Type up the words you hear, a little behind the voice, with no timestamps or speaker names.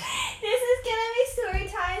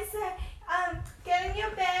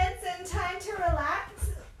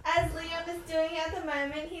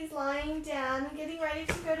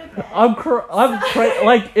I'm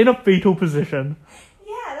like in a fetal position.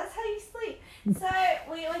 Yeah, that's how you sleep. So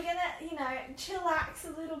we're gonna, chillax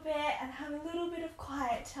a little bit and have a little bit of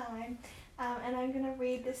quiet time. And I'm gonna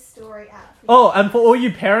read this story out for you. Oh, and for all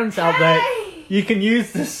you parents out there, Hey! you can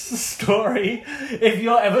use this story if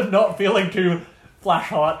you're ever not feeling too flash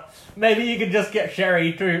hot. Maybe you can just get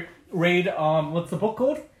Sherry to read, what's the book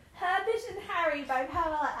called? Herbert and Harry by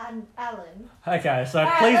Pamela Allen. Okay, so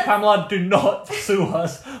Alright, please, let's- Pamela, do not sue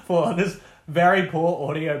us for this very poor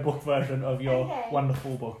audiobook version of your Okay.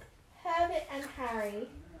 wonderful book. Herbert and Harry.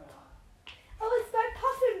 Oh, it's by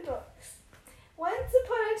Puffin Books. Once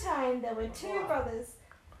upon a time, there were two brothers.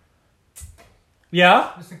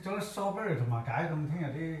 Yeah? 你食咗啲 strawberry 同埋解凍聽日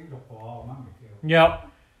啲肉喎，我媽咪叫。 Yep.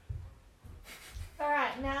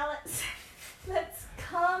 Alright, now let's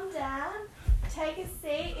calm down. Take a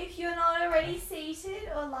seat. If you're not already seated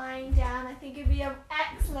or lying down, I think it'd be an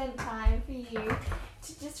excellent time for you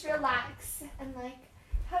to just relax and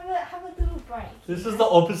have a little break. This is the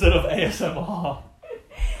opposite of ASMR.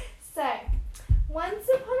 So, once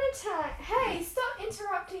upon a time, hey, stop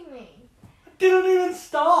interrupting me. Didn't even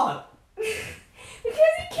start.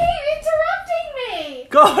 Because you keep interrupting me.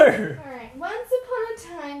 Go. Alright, once upon a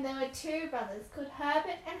time there were two brothers called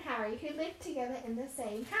Herbert and Harry who lived together in the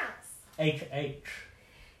same house, H.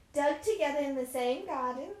 dug together in the same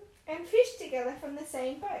garden, and fished together from the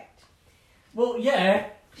same boat. Well, yeah.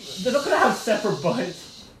 They're not going to have separate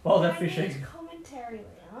boats while they're I fishing. need commentary,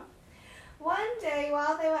 Leon. One day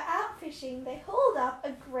while they were out fishing, they hauled up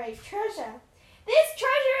a great treasure. "This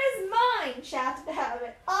treasure is mine," shouted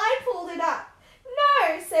Herbert. "I pulled it up."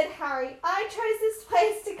 "No," said Harry. "I chose this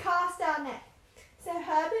place to cast our net." So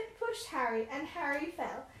Herbert pushed Harry and Harry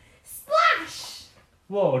fell. Splash!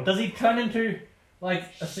 Whoa, does he turn into, like,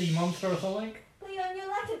 a sea monster or something? Leon, you're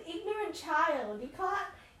like an ignorant child. You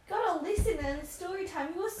gotta listen in the story time.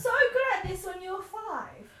 You were so good at this when you were 5.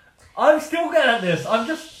 I'm still good at this.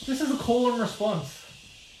 This is a call and response.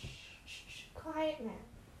 Shh, quiet now.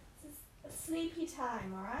 This is a sleepy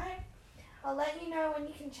time, alright? I'll let you know when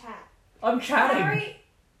you can chat. I'm chatting.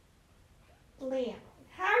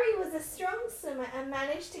 Harry was a strong swimmer and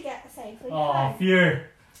managed to get safely Oh, home. phew.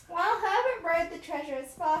 While Herbert rode the treasure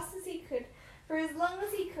as fast as he could, for as long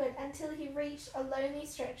as he could, until he reached a lonely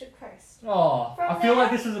stretch of coast. Oh, From I feel there,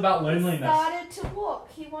 like this is about He loneliness. started to walk.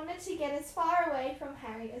 He wanted to get as far away from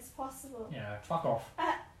Harry as possible. Yeah, fuck off.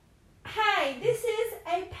 Hey, this is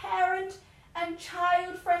a parent and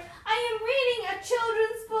child friend. I am reading a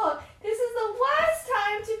children's book. This is the worst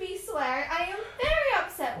time to be swearing. I am very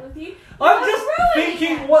upset with you. I'm You're just ruining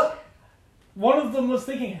thinking it. what one of them was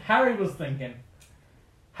thinking. Harry was thinking.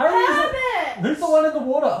 Harry is Herbert! who's the one in the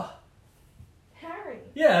water? Harry.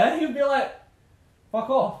 Yeah, he'd be like, fuck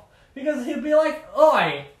off. Because he'd be like,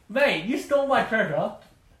 oi, mate, you stole my treasure.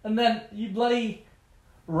 And then you bloody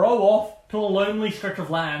row off to a lonely stretch of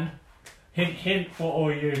land. Hint, hint for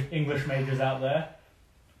all you English majors out there.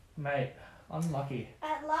 Mate, unlucky.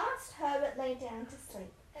 At last, Herbert lay down to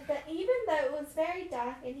sleep. But even though it was very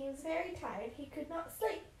dark and he was very tired, he could not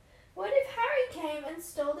sleep. What if Harry came and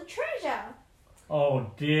stole the treasure? Oh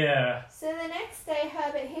dear. So the next day,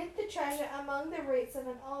 Herbert hid the treasure among the roots of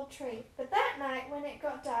an old tree. But that night, when it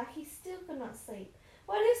got dark, he still could not sleep.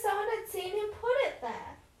 What if someone had seen him put it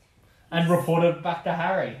there? And reported back to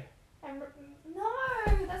Harry. No,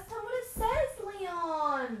 that's not what it says,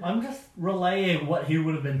 Leon. I'm just relaying what he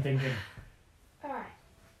would have been thinking. Alright,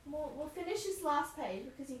 we'll finish this last page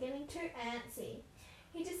because you're getting too antsy.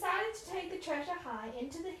 He decided to take the treasure high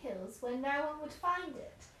into the hills where no one would find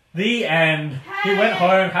it. The end. He went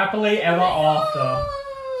home happily ever after.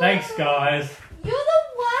 Thanks, guys. You're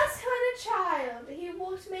the worst kind of child. He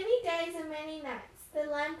walked many days and many nights. The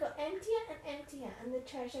land got emptier and emptier, and the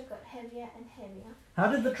treasure got heavier and heavier. How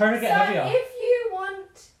did the treasure get So heavier? if you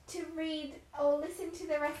want to read or listen to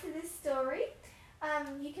the rest of this story,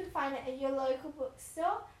 you can find it at your local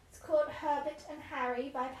bookstore. It's called Herbert and Harry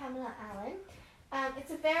by Pamela Allen.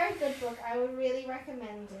 It's a very good book. I would really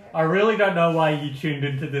recommend it. I really don't know why you tuned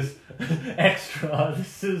into this extra.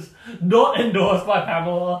 This is not endorsed by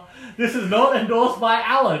Pamela. This is not endorsed by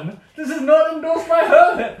Alan. This is not endorsed by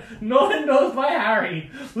Herbert. Not endorsed by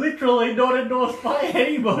Harry. Literally not endorsed by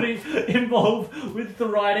anybody involved with the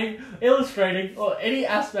writing, illustrating, or any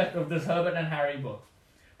aspect of this Herbert and Harry book.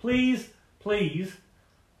 Please, please,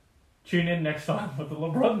 tune in next time with the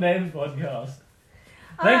LeBron Names podcast.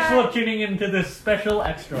 Thanks for tuning into this special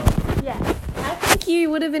extra. Yes, I think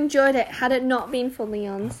you would have enjoyed it had it not been for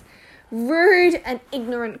Leon's rude and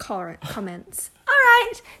ignorant comments.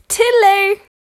 Alright, toodaloo!